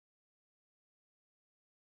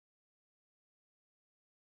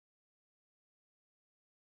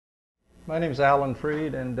My name is Alan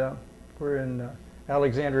Freed, and we're in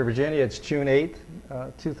Alexandria, Virginia. It's June 8th,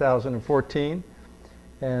 2014,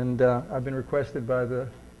 and I've been requested by the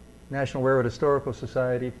National Railroad Historical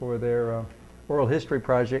Society for their oral history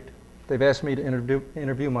project. They've asked me to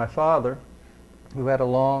interview my father, who had a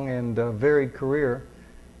long and varied career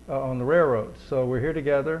on the railroad. So we're here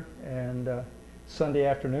together, and Sunday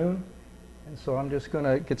afternoon, and so I'm just going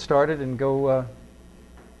to get started and go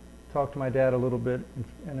talk to my dad a little bit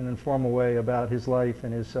in an informal way about his life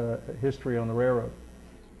and his history on the railroad.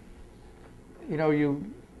 You know, you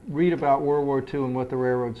read about World War II and what the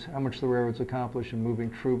railroads, how much the railroads accomplished in moving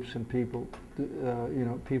troops and people,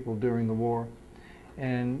 people during the war.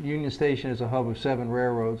 And Union Station is a hub of 7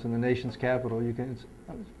 railroads in the nation's capital.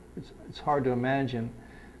 It's hard to imagine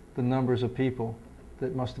the numbers of people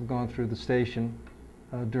that must have gone through the station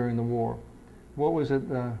during the war. What was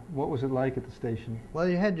it like at the station? Well,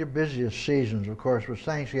 you had your busiest seasons, of course, was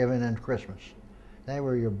Thanksgiving and Christmas. They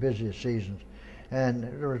were your busiest seasons. And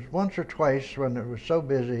there was once or twice when it was so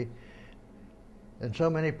busy and so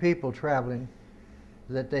many people traveling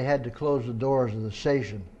that they had to close the doors of the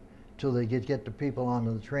station till they could get the people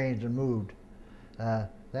onto the trains and moved.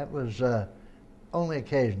 That was only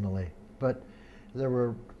occasionally, but there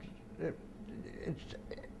were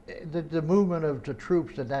the movement of the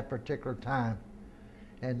troops at that particular time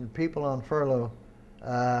and people on furlough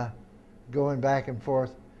going back and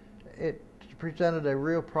forth, it presented a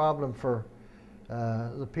real problem for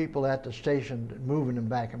the people at the station moving them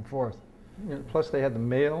back and forth. Plus they had the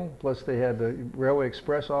mail, plus they had the Railway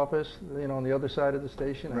Express office, on the other side of the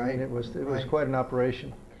station. Right. I mean, it was quite an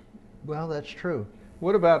operation. Well, that's true.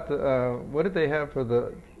 What about what did they have for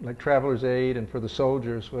the Travelers Aid and for the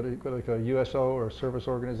soldiers? Like a USO or a service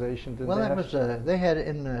organization? Well, that was they had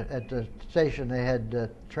at the station they had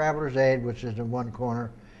Travelers Aid, which is in one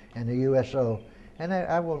corner, and the USO, and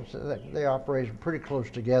I will say that they operated pretty close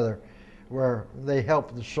together, where they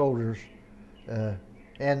helped the soldiers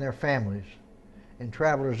and their families. And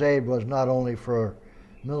Travelers Aid was not only for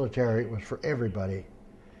military; it was for everybody,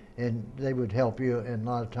 and they would help you. And a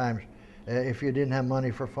lot of times, if you didn't have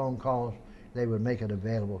money for phone calls, they would make it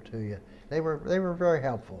available to you. They were very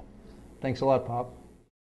helpful. Thanks a lot, Pop.